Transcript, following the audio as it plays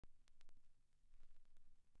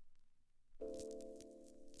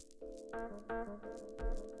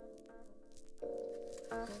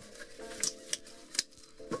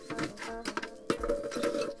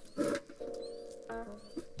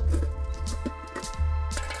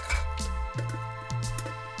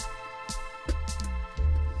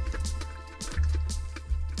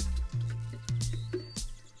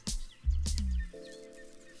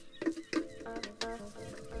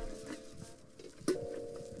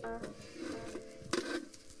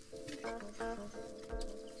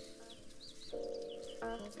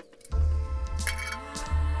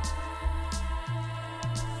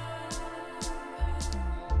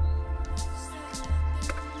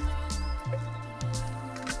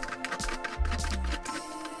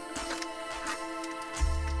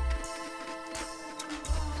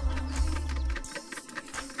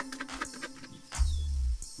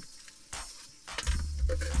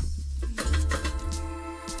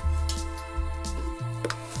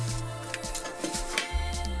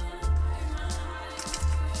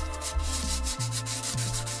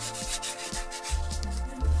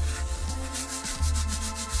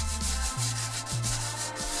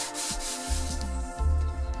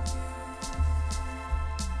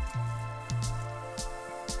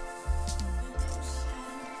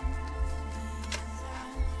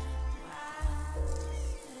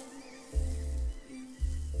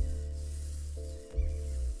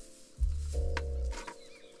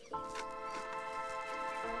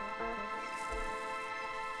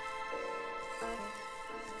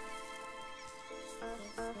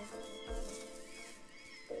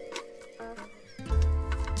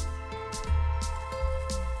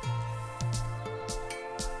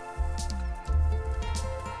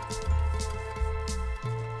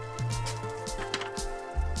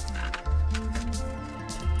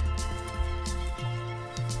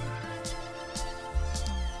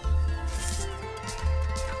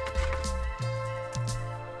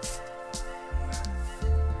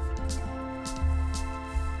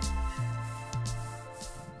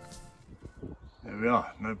We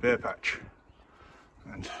are, no bare patch,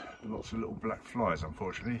 and lots of little black flies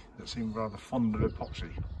unfortunately that seem rather fond of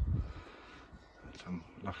epoxy. But,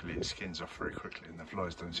 luckily it skins off very quickly and the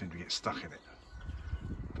flies don't seem to get stuck in it.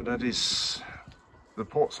 But that is the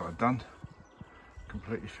port side done,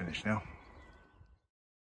 completely finished now.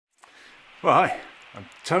 Well, hi, I'm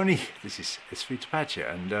Tony, this is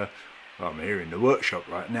Tapatya, and well, I'm here in the workshop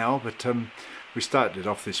right now, but we started it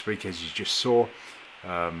off this week as you just saw.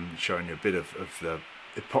 Showing you a bit of the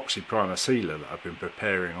epoxy primer sealer that I've been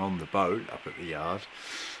preparing on the boat up at the yard.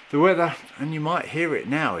 The weather, and you might hear it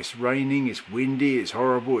now, it's raining, it's windy, it's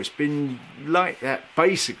horrible. It's been like that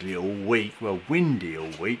basically all week, well, windy all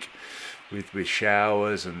week with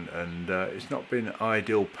showers, and it's not been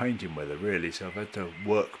ideal painting weather really, so I've had to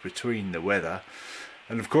work between the weather.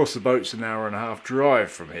 And of course the boat's an hour and a half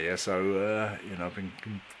drive from here, so you know, I've been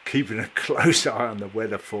keeping a close eye on the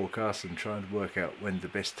weather forecast and trying to work out when the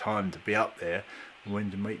best time to be up there and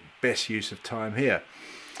when to make best use of time here.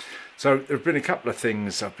 So there have been a couple of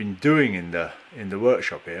things I've been doing in the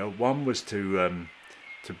workshop here. One was to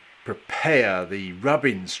prepare the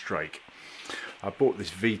rubbing strake. I bought this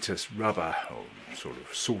Vetus rubber, or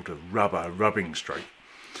sort of rubber rubbing strake,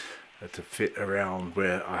 to fit around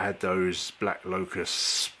where I had those black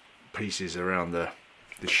locust pieces around the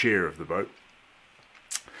shear of the boat.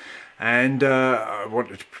 And I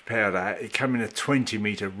wanted to prepare that. It came in a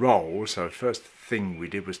 20-metre roll, so the first thing we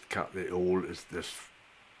did was to cut it all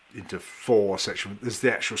into 4 sections. There's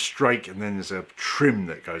the actual strake and then there's a trim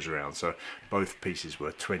that goes around, so both pieces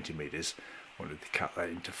were 20 metres. I wanted to cut that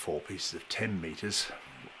into 4 pieces of 10 metres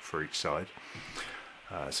for each side.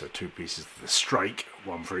 So 2 pieces of the strake,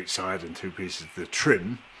 1 for each side, and 2 pieces of the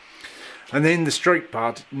trim. And then the strake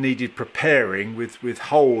part needed preparing with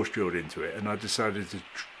holes drilled into it, and I decided to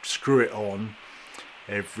screw it on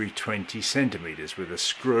every 20 centimetres with a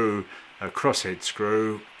screw, a crosshead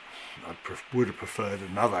screw. I would have preferred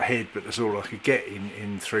another head, but that's all I could get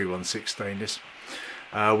in 316 stainless,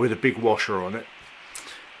 with a big washer on it.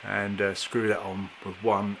 And screw that on with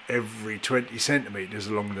one every 20 centimetres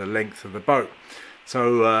along the length of the boat.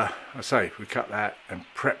 So I say we cut that and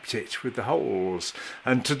prepped it with the holes,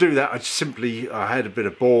 and to do that I had a bit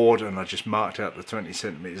of board and I just marked out the 20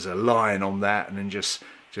 centimetres a line on that, and then just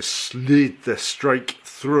slid the strake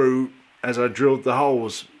through as I drilled the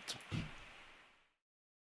holes.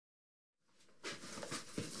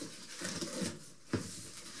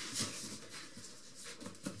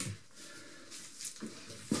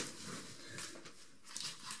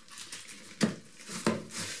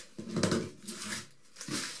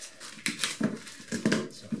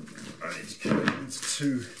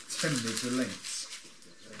 Two 10-metre lengths.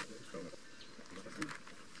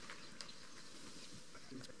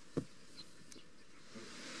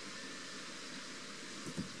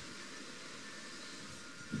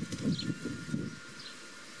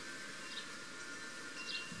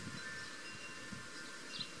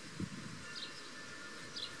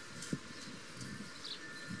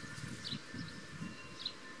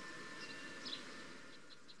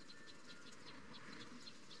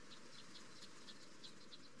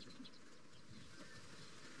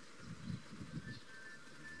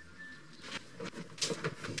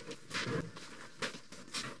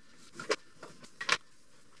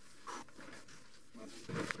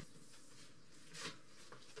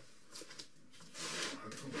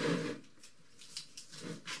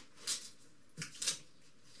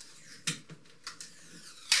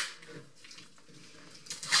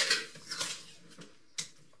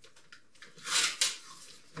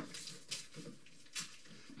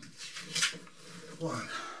 one.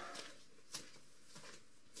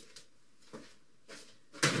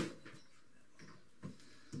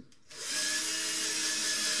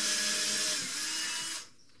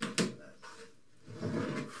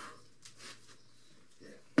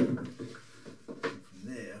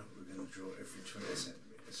 Every 20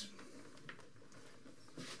 centimetres.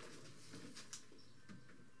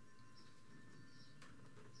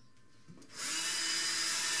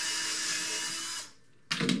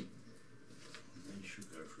 You should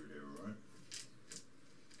go through there, all right?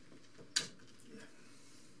 Yeah.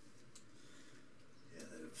 Yeah,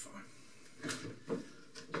 they look fine.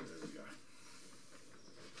 There we go.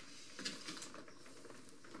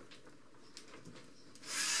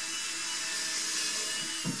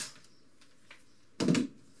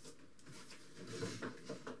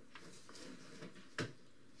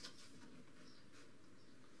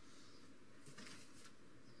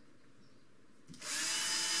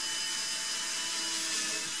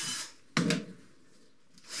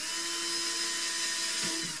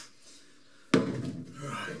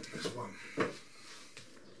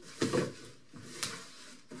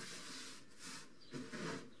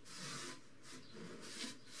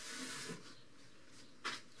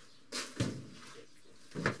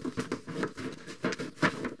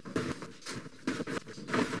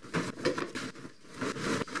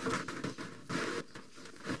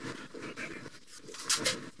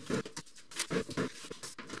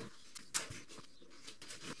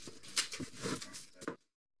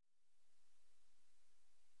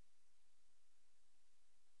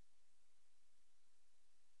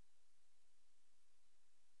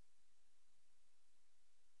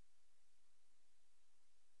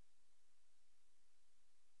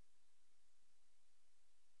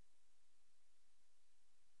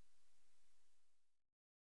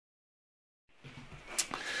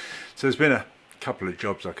 So there's been a couple of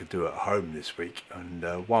jobs I could do at home this week, and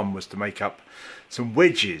one was to make up some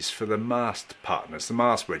wedges for the mast partners, the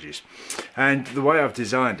mast wedges. And the way I've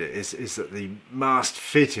designed it is that the mast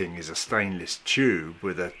fitting is a stainless tube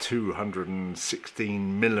with a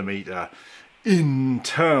 216mm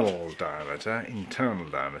internal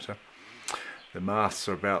diameter. The masts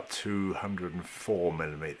are about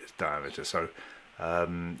 204mm diameter, so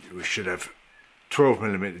we should have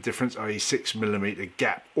 12mm difference, i.e. 6mm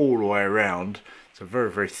gap all the way around. So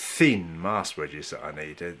very, very thin mast wedges that I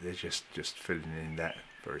need. They're just filling in that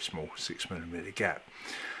very small 6mm gap.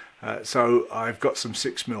 So I've got some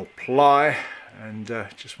 6mm ply, and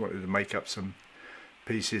just wanted to make up some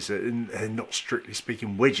pieces that are not strictly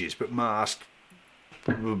speaking wedges, but mast,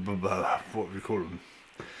 what do we call them,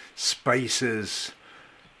 spacers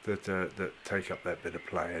that take up that bit of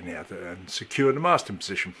play and secure the mast in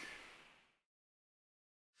position.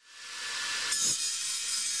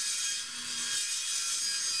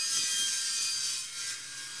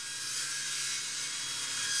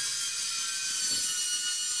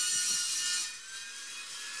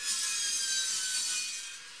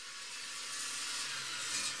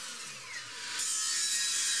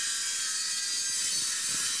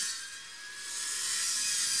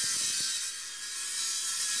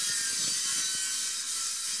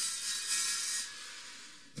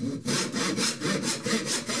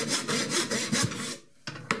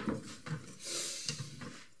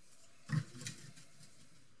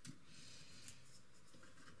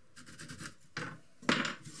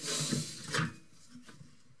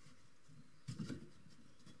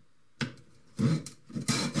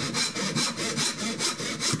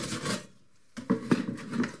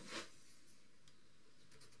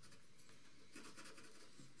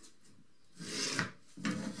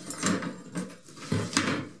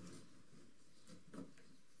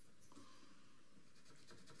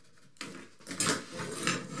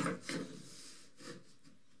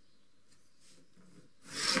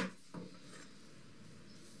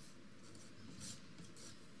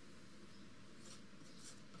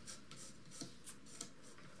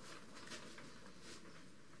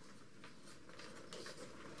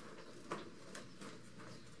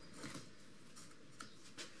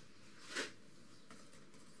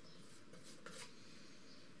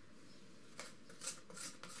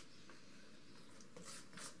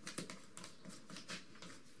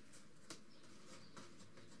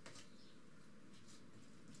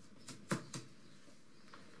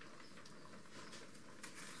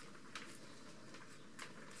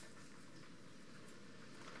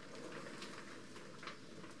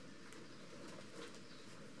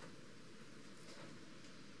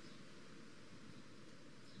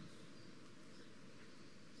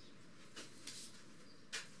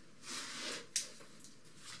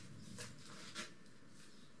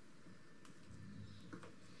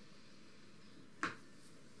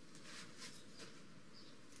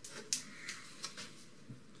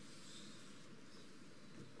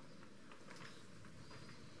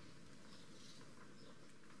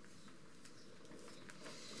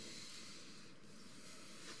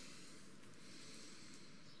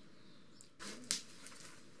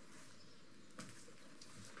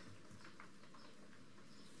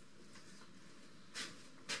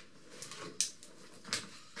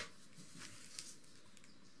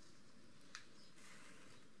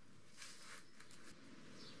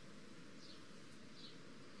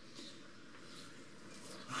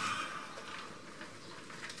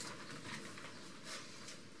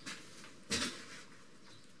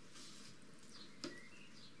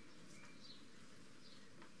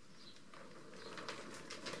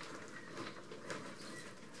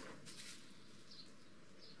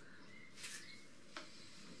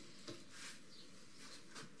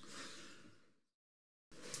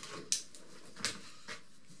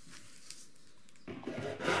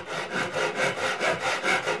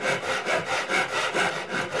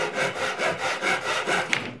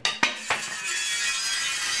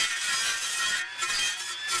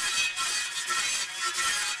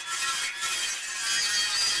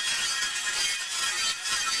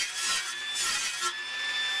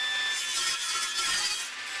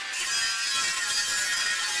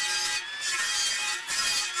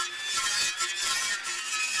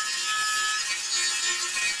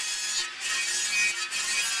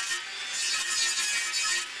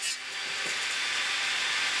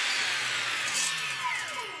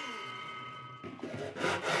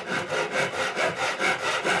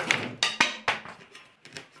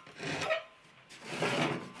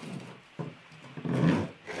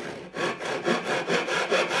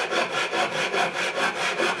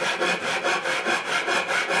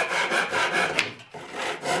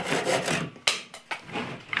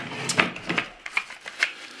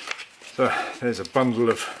 So there's a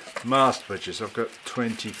bundle of mast wedges. I've got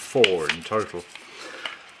 24 in total,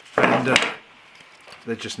 and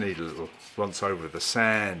they just need a little once over with the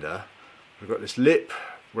sander. We've got this lip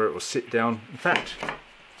where it will sit down. In fact,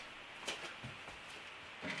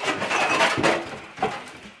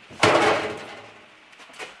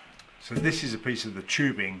 so this is a piece of the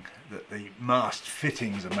tubing that the mast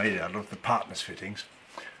fittings are made out of, the partners fittings,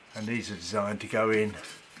 and these are designed to go in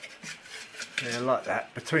there like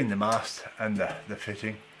that between the mast and the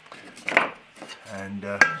fitting, and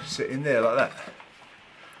sit in there like that.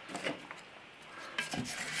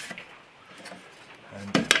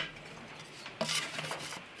 And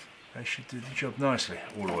they should do the job nicely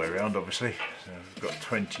all the way around, obviously. So we've got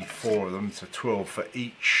 24 of them, so 12 for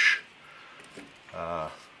each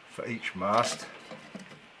mast.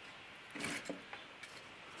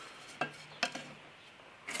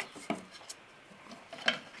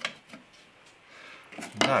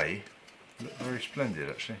 And they look very splendid,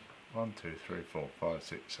 actually. 1, 2, 3, 4, 5,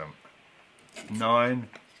 6, 7, 9,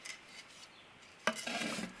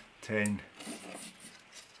 10,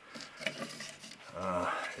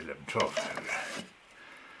 11, 12.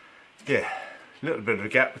 Yeah, a little bit of a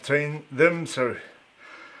gap between them, so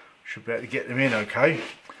should be able to get them in okay.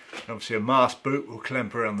 And obviously a mast boot will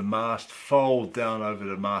clamp around the mast, fold down over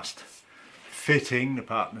the mast fitting, the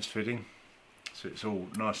partners fitting, so it's all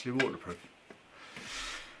nicely waterproof.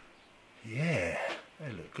 Yeah,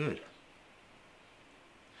 they look good.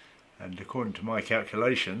 And according to my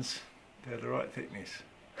calculations, they're the right thickness.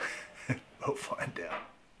 We'll find out.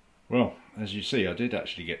 Well, as you see, I did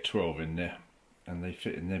actually get 12 in there, and they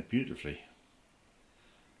fit in there beautifully.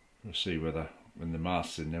 We'll see whether, when the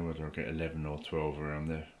mast's in there, whether I'll get 11 or 12 around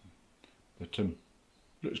there. But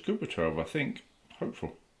looks good with 12, I think.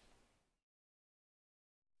 Hopeful.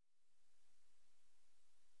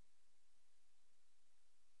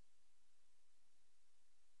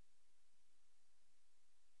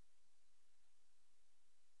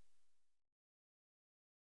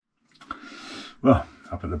 Well,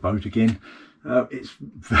 up at the boat again. It's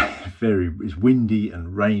it's windy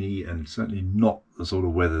and rainy, and certainly not the sort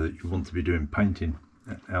of weather that you want to be doing painting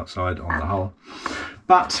outside on the hull.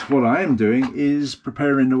 But what I am doing is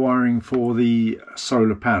preparing the wiring for the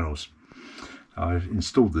solar panels. I've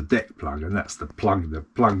installed the deck plug, and that's the plug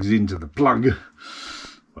that plugs into the plug.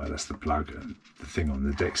 Well, that's the plug, and the thing on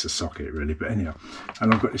the deck's a socket really, but anyhow.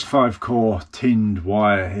 And I've got this 5-core tinned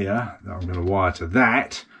wire here that I'm going to wire to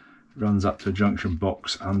that. Runs up to a junction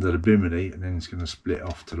box under the bimini, and then it's going to split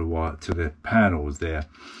off to the wire to the panels there.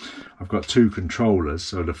 I've got 2 controllers,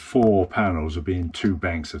 so the 4 panels will be in 2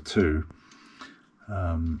 banks of 2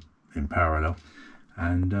 in parallel,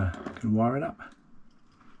 and I can wire it up.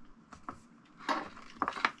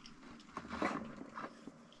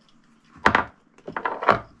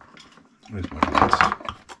 Where's my lens?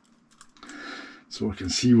 So I can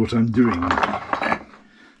see what I'm doing.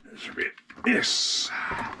 That's a bit. Yes.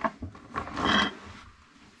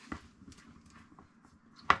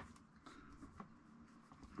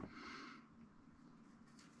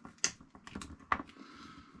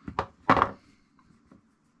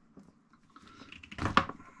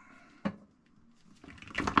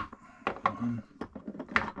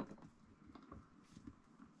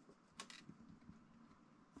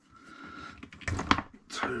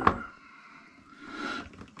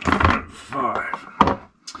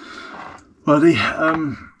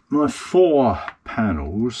 Well, my 4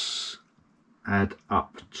 panels add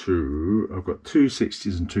up to, I've got 2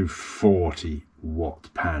 60s and 2 40 watt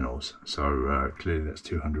panels, so clearly that's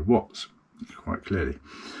 200 watts, quite clearly.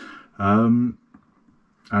 And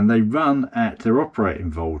they run at, their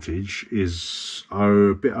operating voltage is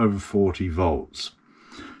a bit over 40 volts.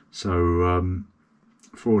 So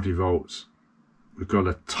 40 volts, we've got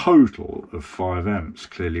a total of 5 amps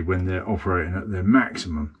clearly when they're operating at their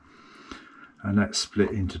maximum. And that's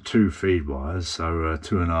split into 2 feed wires, so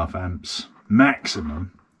 2.5 amps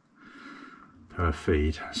maximum per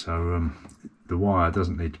feed. So the wire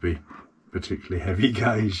doesn't need to be particularly heavy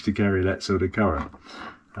gauge to carry that sort of current.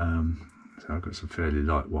 So I've got some fairly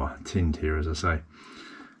light wire tinned here, as I say,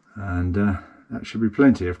 and that should be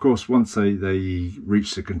plenty. Of course, once they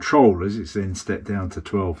reach the controllers, it's then stepped down to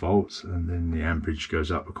 12 volts, and then the amperage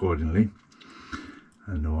goes up accordingly.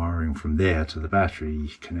 And the wiring from there to the battery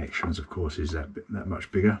connections, of course, is that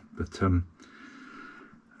much bigger. But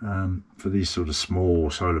for these sort of small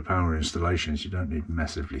solar panel installations, you don't need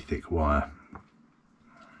massively thick wire.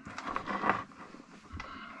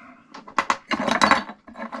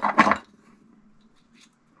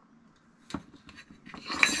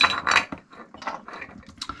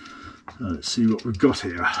 So let's see what we've got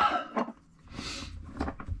here.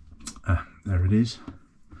 there it is.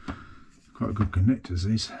 Quite good connectors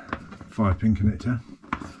these, 5-pin connector,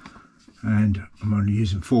 and I'm only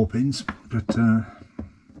using 4 pins, but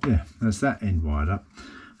yeah, that's that end wired up.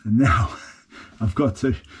 And now I've got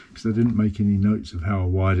to, because I didn't make any notes of how I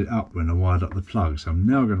wired it up when I wired up the plug, so I'm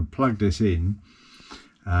now going to plug this in,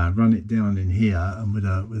 run it down in here, and with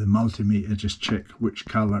a multimeter just check which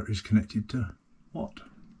colour is connected to what.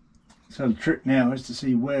 So the trick now is to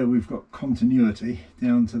see where we've got continuity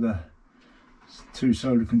down to the 2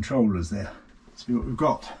 solar controllers there. See what we've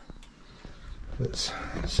got. Let's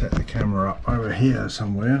set the camera up over here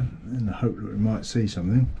somewhere in the hope that we might see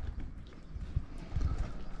something.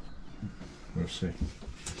 We'll see.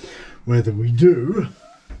 Whether we do,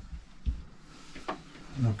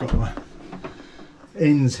 I've got my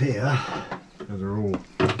ends here that are all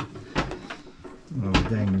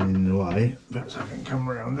dangling in the way. Perhaps I can come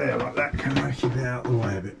around there like that, can I keep it out of the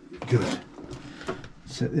way a bit? Good.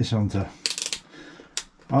 Set this onto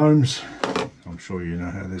ohms. I'm sure you know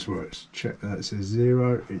how this works. Check that it says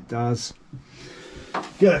 0, it does.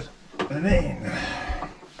 Good. And then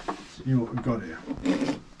see what we've got here.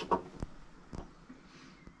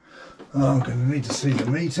 I'm going to need to see the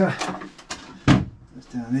meter. That's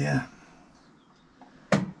down here.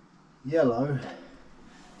 Yellow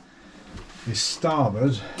is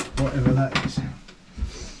starboard, whatever that is.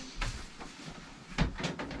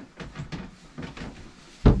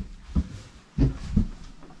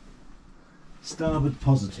 Starboard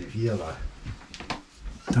positive, yellow.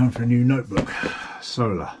 Time for a new notebook.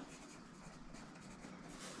 Solar.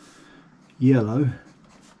 Yellow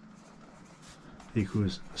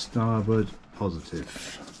equals starboard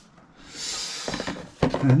positive.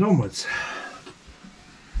 And onwards.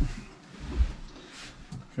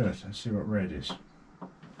 Good, let's see what red is.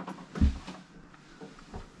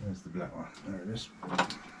 There's the black one. There it is.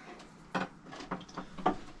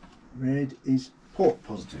 Red is port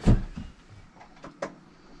positive.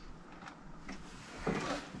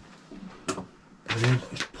 Red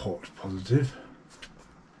is port positive.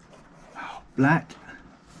 Black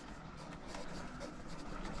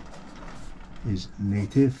is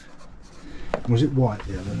negative. Was it white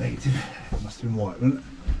the other negative? It must have been white, wasn't it?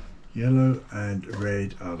 Yellow and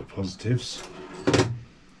red are the positives.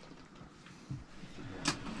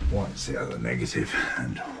 White's the other negative,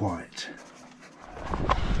 and white.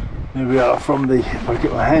 There we are from the, if I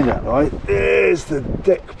get my hand out right, there's the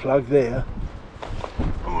deck plug there.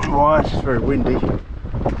 White, it's very windy.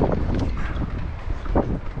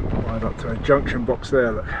 Right up to a junction box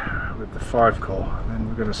there, look, with the 5-core. And then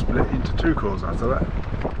we're going to split into 2 cores after that.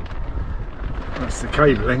 That's the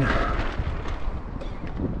cabling.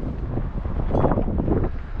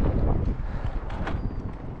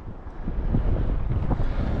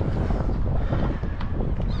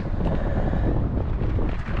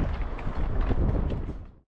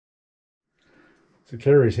 So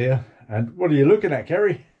Kerry's here, and what are you looking at,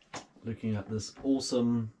 Kerry? Looking at this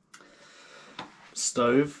awesome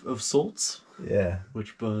stove of sorts. Yeah.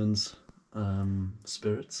 Which burns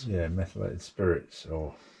spirits. Yeah, methylated spirits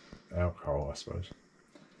or alcohol, I suppose.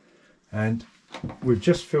 And we've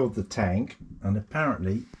just filled the tank, and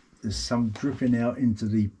apparently there's some dripping out into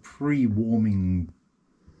the pre-warming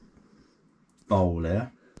bowl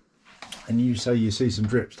there. And you say you see some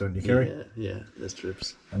drips, don't you, Kerry? Yeah, there's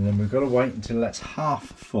drips. And then we've got to wait until that's half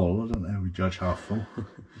full. I don't know how we judge half full.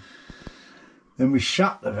 Then we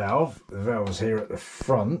shut the valve. The valve's here at the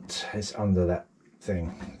front. It's under that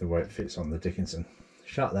thing, the way it fits on the Dickinson.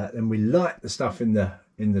 Shut that. Then we light the stuff in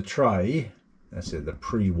the tray. That's it, the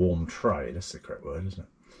pre-warm tray. That's the correct word, isn't it?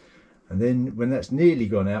 And then when that's nearly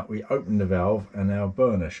gone out, we open the valve and our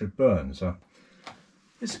burner should burn. So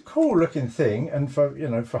it's a cool looking thing, and for, you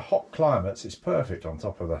know, for hot climates it's perfect on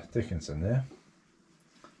top of the Dickinson there.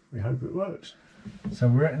 We hope it works. So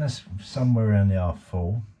we're at this somewhere around the half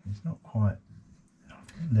full. It's not quite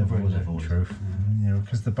level, is it, in truth? Yeah,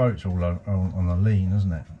 because the boat's all on the lean,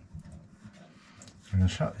 isn't it? I'm going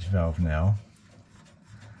to shut this valve now.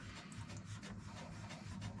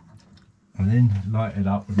 And then light it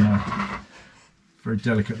up with my very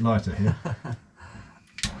delicate lighter here.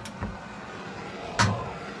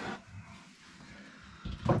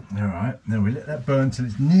 Alright, now we let that burn till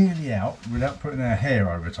it's nearly out without putting our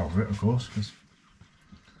hair over top of it, of course, because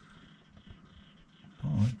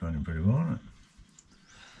it's burning pretty well, isn't it?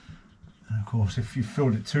 And of course, if you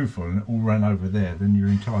filled it too full and it all ran over there, then your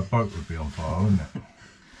entire boat would be on fire, wouldn't it?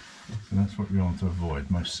 So that's what we want to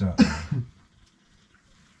avoid, most certainly.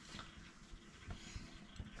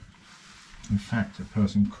 In fact, a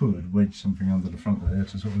person could wedge something under the front of there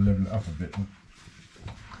to sort of level it up a bit.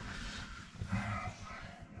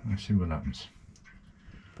 Let's see what happens.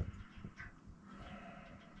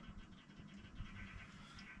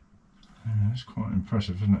 That's quite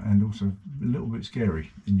impressive, isn't it? And also a little bit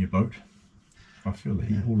scary in your boat. I feel the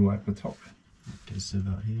heat all the way up the top. It gets to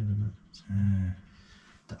about here, doesn't it? So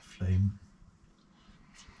that flame.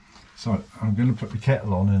 So I'm going to put the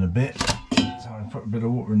kettle on in a bit. So I'm going to put a bit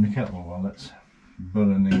of water in the kettle while it's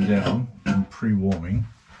burning down and pre-warming.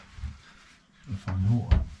 I'll find the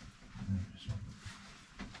water.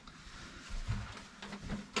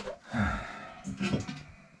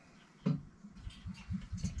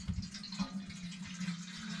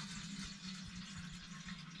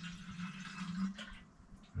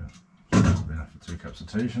 Enough for 2 cups of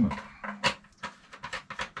tea, shouldn't it?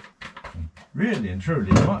 Really and truly,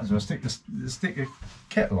 you might as well stick a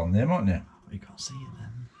kettle on there, mightn't you? You can't see it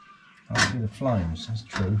then. I see the flames, that's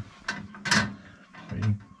true.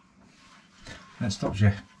 That stops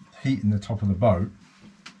you heating the top of the boat,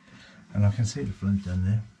 and I can see the flames down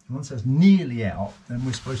there. Once that's nearly out, then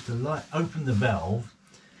we're supposed to open the valve,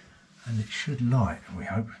 and it should light, we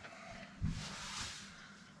hope.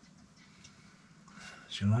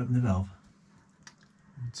 Shall I open the valve?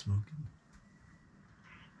 It's smoking.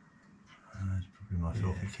 That's probably my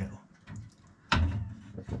filthy kettle.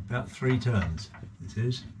 About 3 turns, it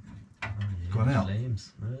is. Oh, yeah, Gone out.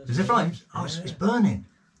 Flames. Is there flames? Oh, it's burning.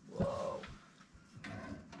 Whoa.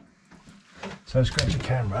 So scratch the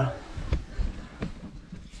camera.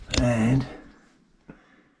 And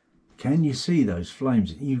can you see those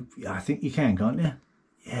flames? I think you can, can't you?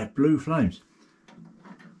 Yeah, blue flames.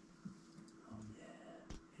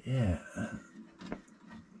 Yeah.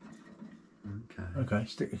 Okay,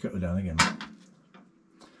 stick the kettle down again.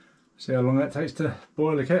 See how long that takes to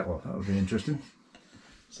boil a kettle. That would be interesting.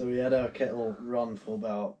 So we had our kettle run for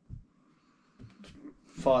about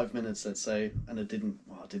 5 minutes, let's say, and it didn't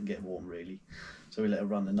get warm really. So we let it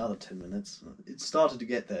run another 10 minutes. It started to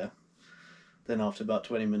get there. Then after about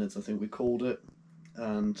 20 minutes, I think we called it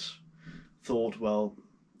and thought, well,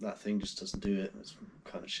 that thing just doesn't do it. It's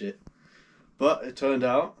kind of shit. But it turned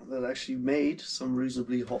out that it actually made some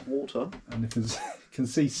reasonably hot water. And it can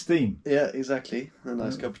see steam. Yeah, exactly. A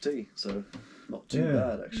nice cup of tea. So not too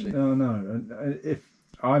bad, actually. No. If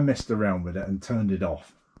I messed around with it and turned it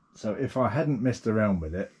off. So if I hadn't messed around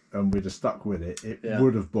with it and we'd have stuck with it, it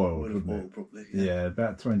would have boiled, Would have wouldn't boiled it? properly. Yeah,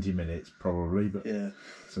 about 20 minutes probably, but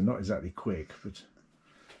so not exactly quick. But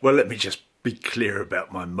well, let me just be clear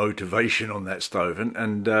about my motivation on that stove,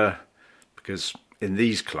 and because in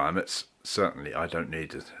these climates, certainly I don't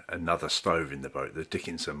need another stove in the boat. The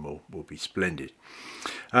Dickinson will be splendid.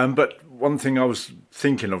 But one thing I was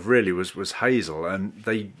thinking of really was Hazel, and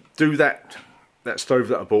they do that stove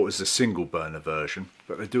that I bought is a single burner version,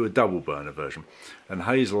 but they do a double burner version. And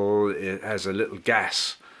Hazel, it has a little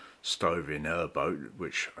gas stove in her boat,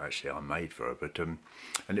 which actually I made for her, but and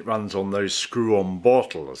it runs on those screw-on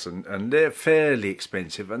bottles, and they're fairly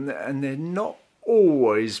expensive, and they're not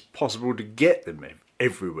always possible to get them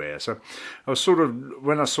everywhere. So I was sort of,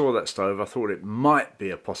 when I saw that stove, I thought it might be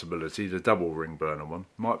a possibility. The double ring burner one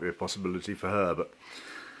might be a possibility for her, but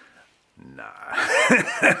no.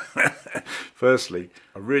 Firstly,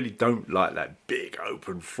 I really don't like that big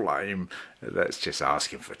open flame. That's just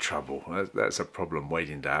asking for trouble. That's a problem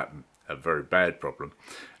waiting to happen, a very bad problem.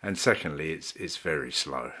 And secondly, it's very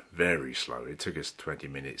slow, very slow. It took us 20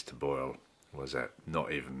 minutes to boil. Was that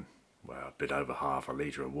not even, well, a bit over half a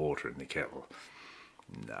litre of water in the kettle?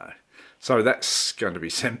 No. So that's going to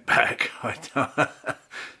be sent back.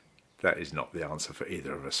 That is not the answer for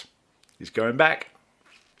either of us. It's going back.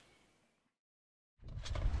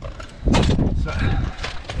 So,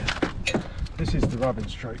 this is the rubbing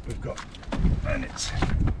strake we've got, and it's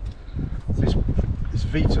this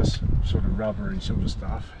Vetus sort of rubbery sort of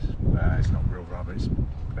stuff. It's not real rubber, it's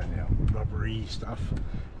anyhow rubbery stuff,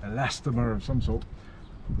 elastomer of some sort.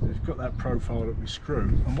 It's got that profile that we screw,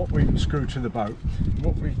 and what we screw to the boat,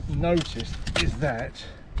 what we noticed is that,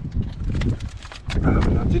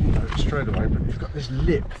 and I didn't know it straight away, but you've got this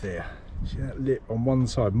lip there. See that lip on one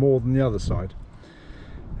side more than the other side,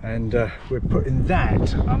 and we're putting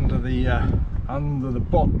that under the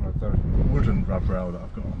bottom of the wooden rub rail that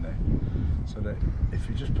I've got on there, so that if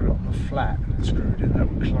you just put it on the flat and screw it in, that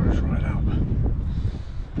would close right up.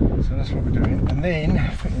 So that's what we're doing, and then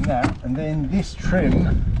putting that, and then this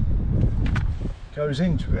trim goes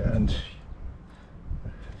into it, and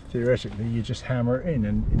theoretically you just hammer it in,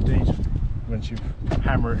 and indeed once you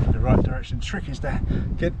hammer it in the right direction, the trick is to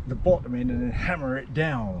get the bottom in and then hammer it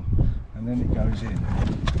down, and then it goes in.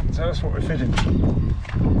 So that's what we're fitting,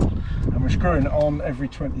 and we're screwing it on every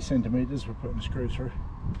 20 centimetres. We're putting the screw through.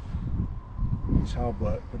 It's hard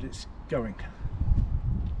work, but it's going.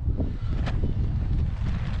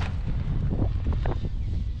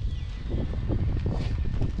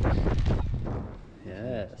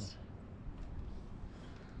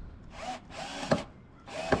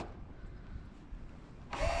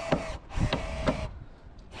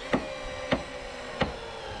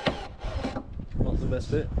 best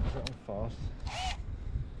bit. Is that one fast?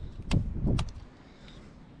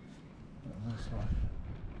 That's right.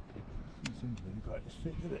 It seems to be the greatest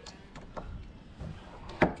fit, did it?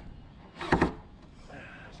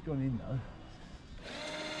 It's gone in though.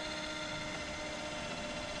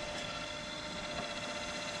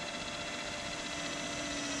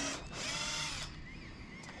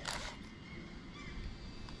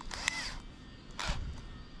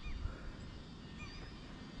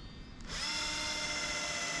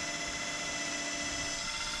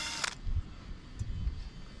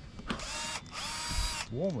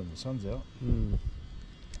 Warm when the sun's out.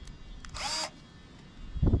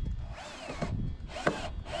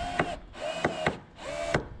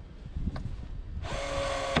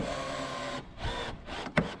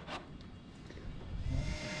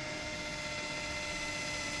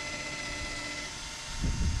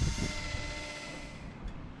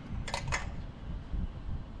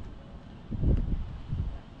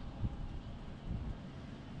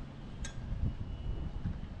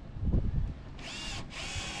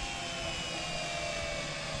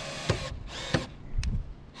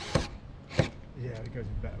 It goes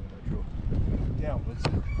in better when I draw downwards.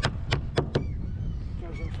 It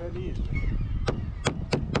goes on fairly easily.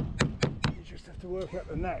 You just have to work out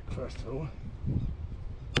the knack first of all.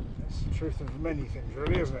 That's the truth of many things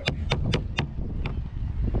really, isn't it?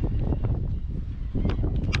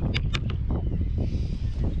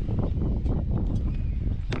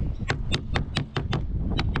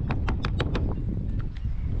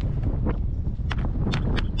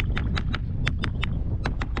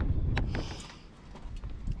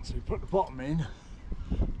 So you put the bottom in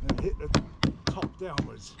and hit the top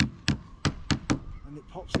downwards and it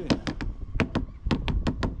pops in.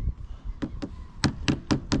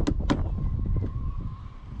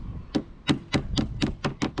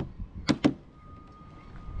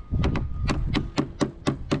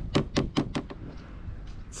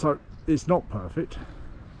 So it's not perfect,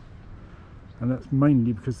 and that's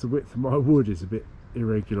mainly because the width of my wood is a bit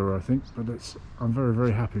irregular, I think, but I'm very,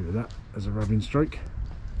 very happy with that as a rubbing stroke.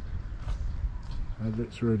 It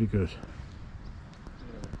looks really good.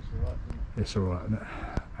 Yeah, it's alright, isn't it?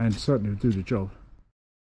 And certainly will do the job.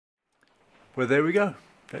 Well, there we go.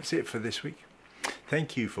 That's it for this week.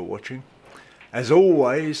 Thank you for watching. As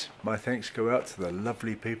always, my thanks go out to the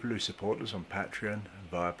lovely people who support us on Patreon and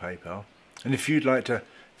via PayPal. And if you'd like to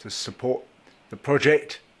support the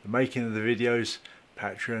project, the making of the videos,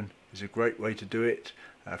 Patreon is a great way to do it,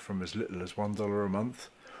 from as little as $1 a month.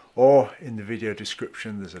 Or in the video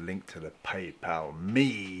description there's a link to the PayPal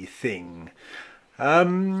me thing.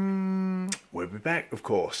 We'll be back, of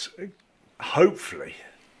course. Hopefully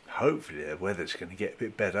the weather's going to get a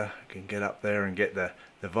bit better. I can get up there and get the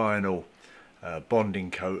vinyl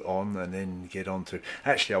bonding coat on, and then get on to...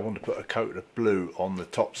 Actually, I want to put a coat of blue on the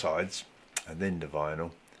top sides and then the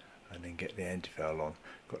vinyl, and then get the antifoul on.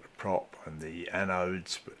 Got the prop and the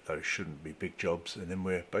anodes, but those shouldn't be big jobs, and then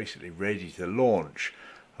we're basically ready to launch.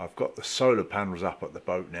 I've got the solar panels up at the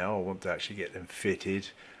boat now. I want to actually get them fitted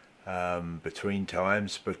between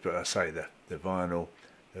times, but I say the vinyl,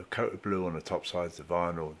 the coat of blue on the top sides, the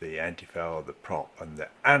vinyl, the antifoul, the prop and the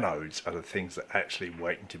anodes are the things that are actually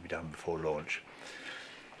waiting to be done before launch.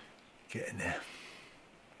 Get in there.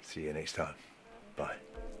 See you next time. Bye.